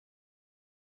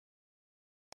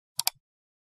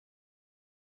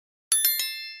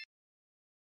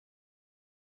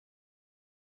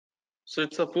So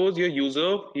let's suppose your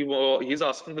user, he's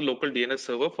asking the local DNS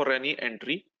server for any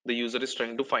entry the user is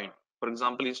trying to find. For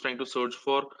example, he's trying to search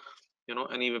for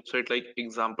any website like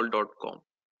example.com.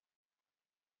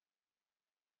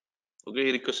 Okay,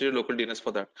 he requested a local DNS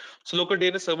for that. So local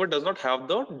DNS server does not have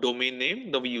the domain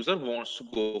name the user wants to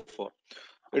go for.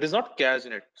 It is not cached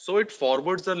in it, so it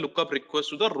forwards the lookup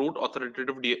request to the root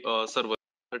authoritative server.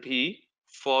 That he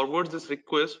forwards this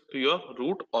request to your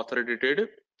root authoritative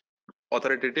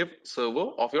server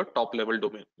of your top level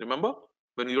domain. Remember,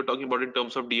 when we were talking about in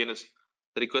terms of DNS,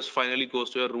 the request finally goes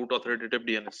to your root authoritative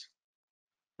DNS.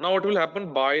 Now what will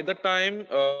happen by the time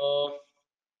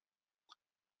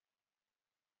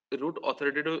root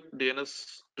authoritative DNS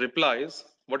replies,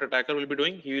 what attacker will be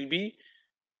doing, he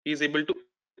is able to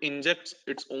inject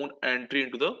its own entry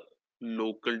into the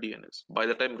local DNS. By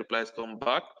the time replies come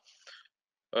back,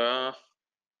 uh,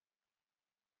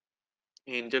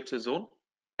 he injects his own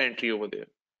entry over there,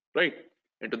 right,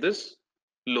 into this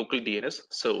local DNS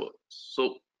server.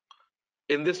 So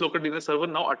in this local DNS server,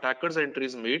 now attacker's entry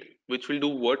is made, which will do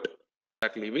what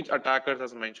exactly? Which attacker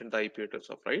has mentioned the IP address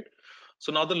of, right?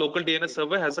 So now the local DNS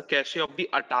server has a cache of the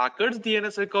attacker's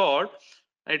DNS record.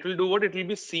 And it will do what? It will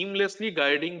be seamlessly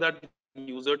guiding that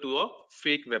user to a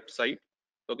fake website,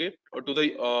 okay, or to the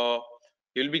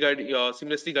you will be guiding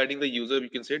seamlessly guiding the user, we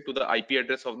can say, to the IP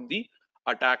address of the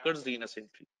attacker's DNS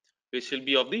entry, which will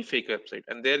be of the fake website.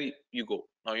 And there you go.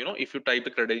 Now if you type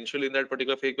the credential in that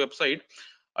particular fake website,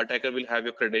 attacker will have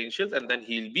your credentials, and then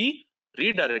he'll be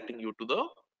redirecting you to the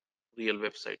real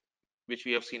website, which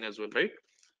we have seen as well, right?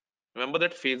 Remember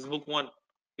that Facebook one,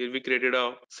 here we created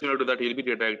a similar to that, he'll be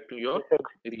redirecting to your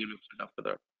real website after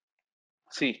that.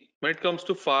 See, when it comes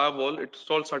to firewall, it's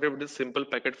all started with this simple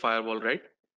packet firewall, right?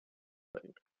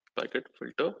 Packet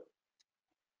filter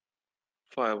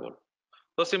firewall.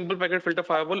 So simple packet filter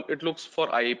firewall, it looks for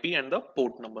IP and the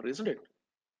port number, isn't it?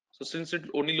 So since it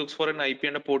only looks for an IP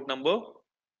and a port number,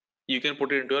 you can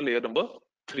put it into a layer number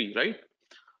 3, right?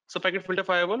 So packet filter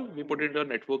firewall, we put it into a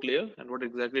network layer, and what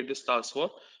exactly it stands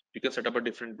for, you can set up a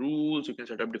different rules, you can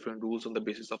set up different rules on the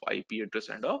basis of IP address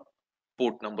and a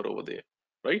port number over there,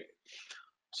 right?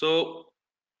 So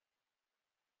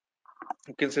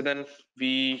you can say then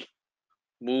we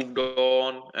moved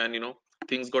on, and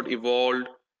things got evolved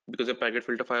because your packet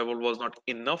filter firewall was not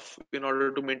enough in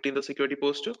order to maintain the security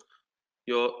posture.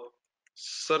 Your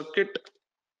circuit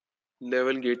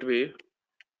level gateway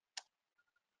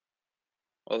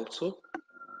also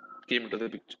came into the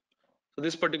picture. So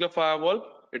this particular firewall,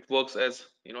 it works as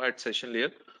at session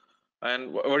layer,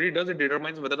 and what it does, it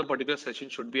determines whether the particular session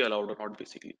should be allowed or not.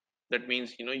 Basically, that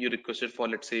means you requested for,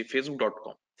 let's say,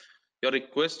 facebook.com. Your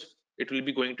request, it will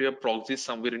be going to your proxy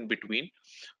somewhere in between.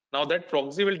 Now that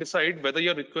proxy will decide whether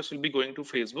your request will be going to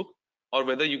Facebook, or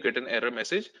whether you get an error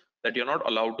message that you're not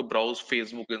allowed to browse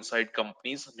Facebook inside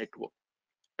company's network,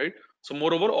 right? So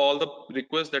moreover, all the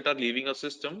requests that are leaving a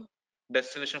system,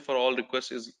 destination for all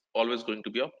requests is always going to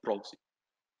be a proxy,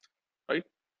 right?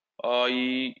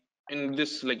 In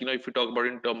this, like if you talk about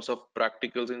in terms of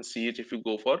practicals in CH, if you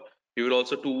go for, you will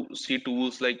also see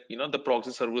tools like the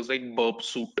proxy servers like burp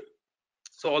suit.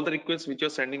 So all the requests which you're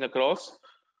sending across,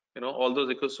 all those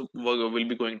requests will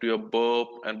be going to your burp,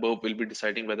 and burp will be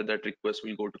deciding whether that request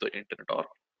will go to the internet or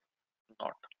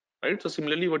not, right? So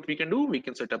similarly, what we can do, we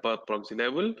can set up a proxy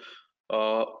level,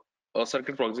 uh, a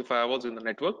circuit proxy firewalls in the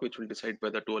network, which will decide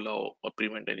whether to allow or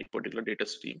prevent any particular data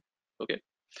stream. Okay,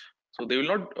 so they will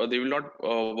not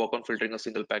work on filtering a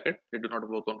single packet. They do not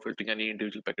work on filtering any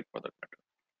individual packet for that matter.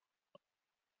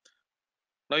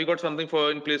 Now you got something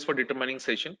for in place for determining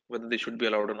session whether they should be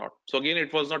allowed or not. So again,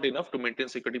 it was not enough to maintain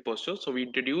security posture, so we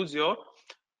introduce your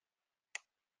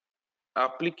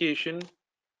application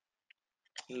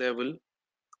level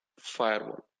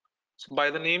firewall. So by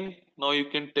the name, now you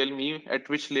can tell me at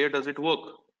which layer does it work.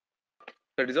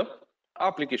 That is a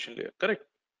application layer, correct?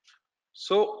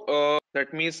 So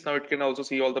that means now it can also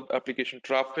see all the application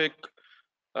traffic.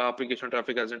 Application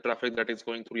traffic as in traffic that is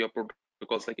going through your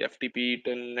protocols like FTP,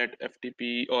 Telnet,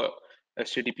 FTP, or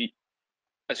HTTP,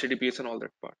 HTTPS, and all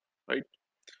that part, right?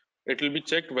 It will be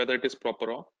checked whether it is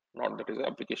proper or not. That is the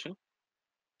application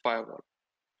firewall.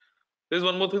 There's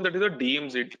one more thing, that is a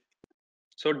DMZ.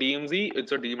 So DMZ,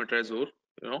 it's a dematerialized,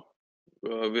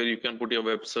 where you can put your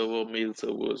web server, mail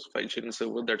servers, file sharing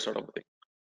server, that sort of thing,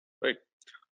 right?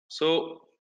 So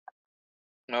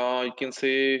you can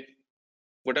say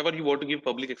whatever you want to give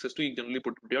public access to, you generally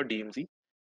put your DMZ,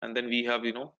 and then we have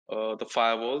the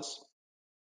firewalls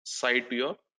side to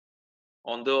your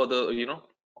on the other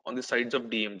on the sides of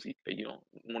DMZ, like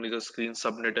monitor screen,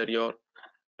 subnet area,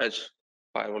 edge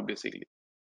firewall basically,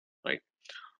 right?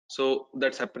 So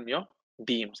that's happened here.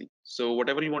 DMZ. So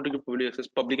whatever you want to give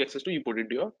public access to, you put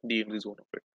into your DMZ zone of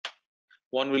it.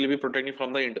 One will be protecting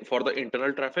from the for the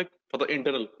internal traffic, for the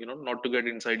internal, not to get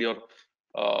inside your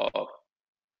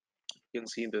you can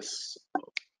see this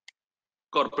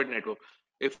corporate network.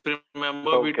 If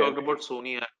remember, we talked Okay. about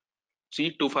Sony and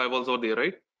see two firewalls over there,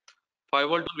 right?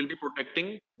 Firewall 2 will be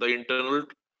protecting the internal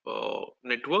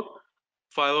network.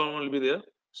 Firewall 1 will be there,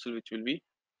 still which will be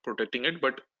protecting it.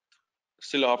 But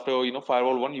still, after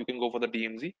firewall 1, you can go for the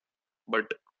DMZ.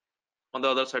 But on the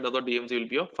other side of the DMZ will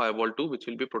be a firewall 2, which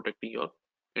will be protecting your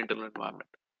internal environment.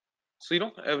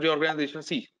 So every organization,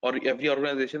 see, or every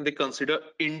organization, they consider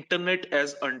internet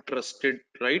as untrusted,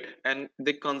 right? And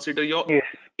they consider your Yes.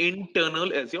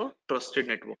 internal as your trusted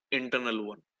network, internal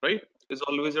one, right? Is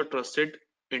always your trusted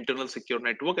internal secure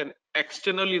network, and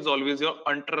external is always your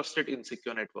untrusted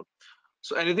insecure network.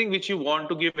 So anything which you want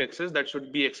to give access, that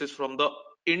should be access from the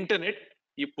internet,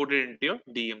 you put it into your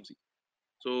DMZ.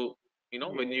 So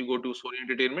when you Yes. go to Sony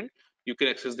Entertainment, you can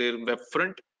access their web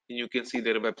front and you can see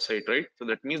their website, right? So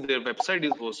that means their website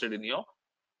is hosted in your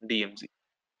DMZ.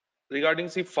 Regarding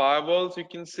see firewalls, you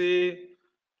can say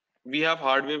we have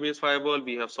hardware based firewall,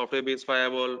 we have software based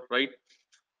firewall, right?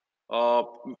 uh,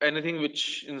 Anything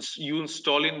which you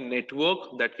install in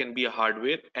network, that can be a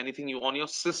hardware. Anything you on your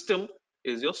system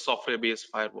is your software based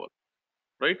firewall,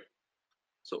 right?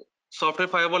 So software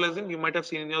firewall, as in you might have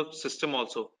seen in your system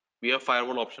also, we have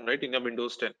firewall option, right, in your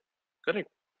Windows 10, correct?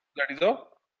 That is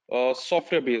a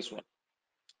software based one.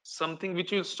 Something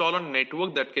which you install on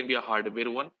network, that can be a hardware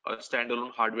one, a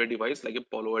standalone hardware device like a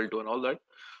Palo Alto and all that.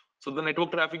 So the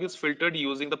network traffic is filtered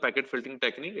using the packet filtering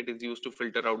technique. It is used to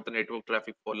filter out the network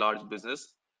traffic for large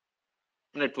business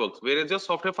networks. Whereas your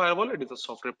software firewall, it is a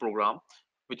software program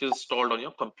which is installed on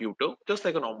your computer, just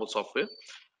like a normal software.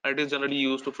 And it is generally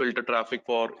used to filter traffic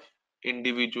for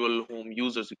individual home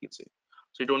users, you can say.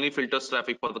 So it only filters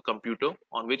traffic for the computer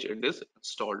on which it is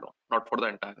installed on, not for the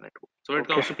entire network. So when it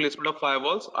Okay. comes to placement of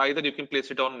firewalls, either you can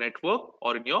place it on network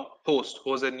or in your host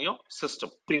in your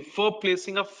system. Prefer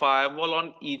placing a firewall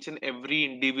on each and every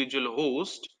individual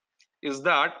host is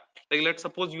that, like, let's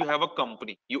suppose you have a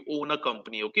company, you own a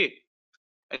company, okay,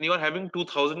 and you are having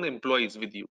 2000 employees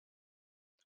with you.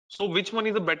 So which one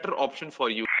is a better option for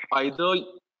you? Either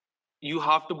you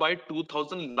have to buy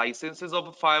 2000 licenses of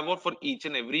a firewall for each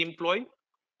and every employee,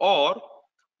 or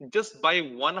just buy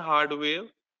one hardware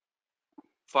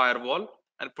firewall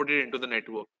and put it into the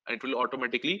network, and it will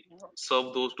automatically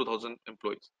serve those 2000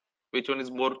 employees. Which one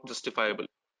is more justifiable?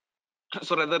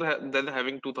 So rather than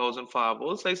having 2000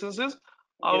 firewalls licenses,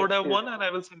 I Yes. would have Yes. one and I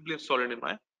will simply install it in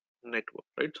my network,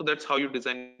 right? So that's how you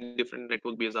design different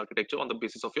network based architecture on the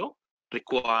basis of your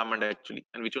requirement actually,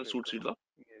 and which one suits you the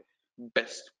Yes.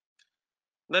 best.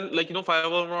 Then, like,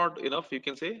 firewall not enough, you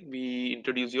can say we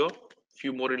introduce your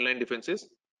few more inline defenses: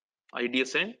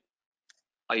 IDS and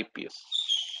IPS.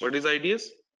 What is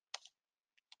IDS?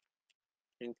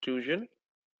 Intrusion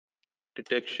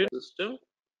detection system,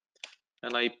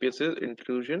 and IPS is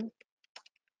intrusion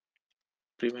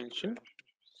prevention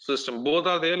system. Both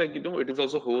are there, like, it is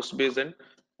also host based and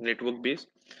network based.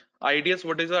 IDS,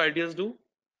 what does the IDS do?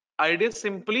 IDS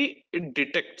simply, it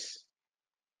detects,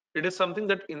 it is something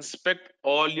that inspect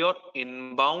all your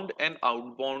inbound and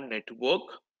outbound network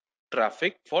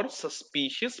traffic for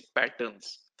suspicious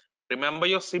patterns. Remember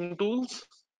your SIM tools?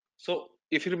 So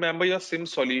if you remember your SIM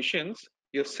solutions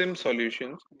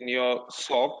in your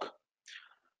SOC,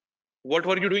 what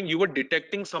were you doing? You were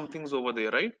detecting some things over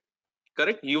there, right?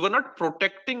 Correct? You were not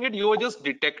protecting it, you were just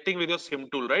detecting with your SIM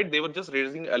tool, right? They were just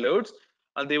raising alerts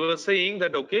and they were saying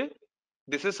that, okay,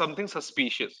 this is something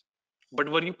suspicious. But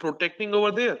were you protecting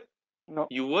over there? No.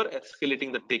 You were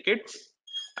escalating the tickets,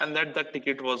 and that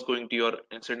ticket was going to your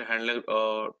incident handler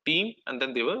team, and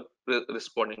then they were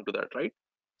responding to that, right?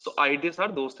 So IDs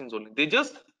are those things only. They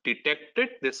just detect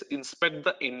it, they inspect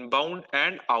the inbound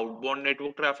and outbound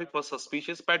network traffic for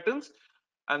suspicious patterns,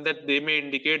 and that they may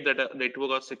indicate that a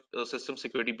network or system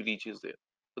security breach is there.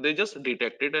 So they just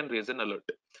detect it and raise an alert.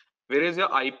 Whereas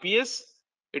your IPS,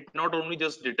 it not only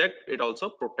just detect, it also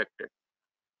protect it.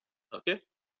 Okay,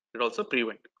 it also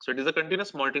prevent. So it is a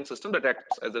continuous monitoring system that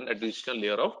acts as an additional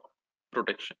layer of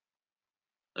protection.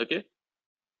 Okay,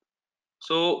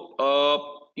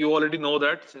 so you already know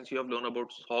that since you have learned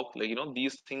about SOC, like,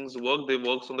 these things work. They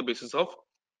works on the basis of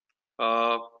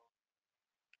uh,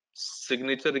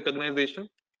 signature recognition,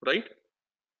 right?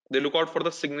 They look out for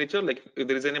the signature. Like if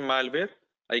there is any malware,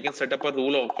 I can set up a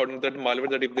rule according to that malware,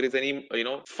 that if there is any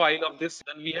file of this,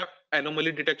 then we have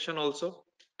anomaly detection also.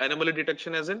 Anomaly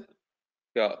detection as in,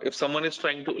 yeah, if someone is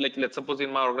trying to, like, let's suppose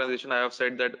in my organization I have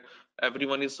said that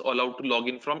everyone is allowed to log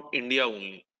in from India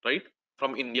only, right?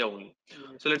 from India only.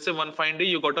 So let's say one fine day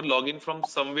you got a login from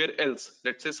somewhere else.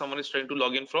 Let's say someone is trying to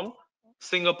log in from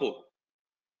Singapore,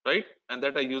 right? And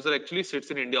that a user actually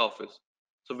sits in India office.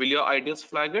 So will your IDS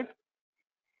flag it?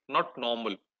 Not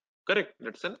normal. Correct.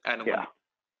 That's an Yeah. anomaly.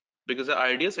 Because the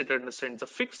IDS, it understands the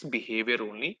fixed behavior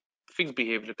only, fixed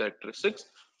behavior characteristics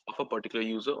of a particular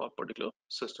user or particular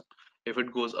system. If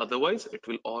it goes otherwise, it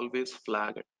will always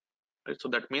flag it. Right? So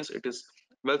that means it is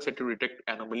well set to detect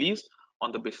anomalies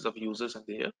on the basis of users and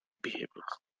their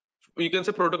behaviors. You can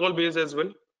say protocol based as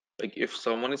well. Like if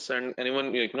someone is send anyone,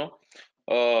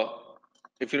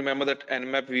 if you remember that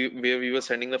nmap where we were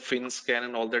sending the fin scan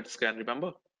and all that scan,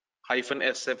 remember, hyphen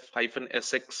sf hyphen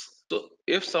sx. So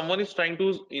if someone is trying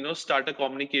to start a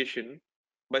communication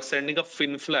by sending a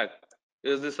fin flag,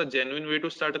 is this a genuine way to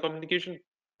start a communication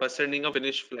by sending a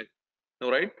finish flag?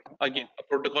 No, right? Again, a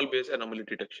protocol based anomaly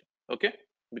detection. Okay,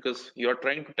 because you are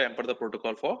trying to tamper the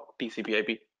protocol for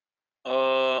TCP/IP.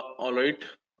 All right.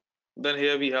 Then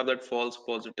here we have that false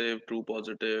positive, true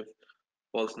positive,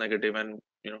 false negative, and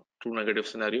true negative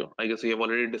scenario. I guess we have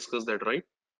already discussed that, right?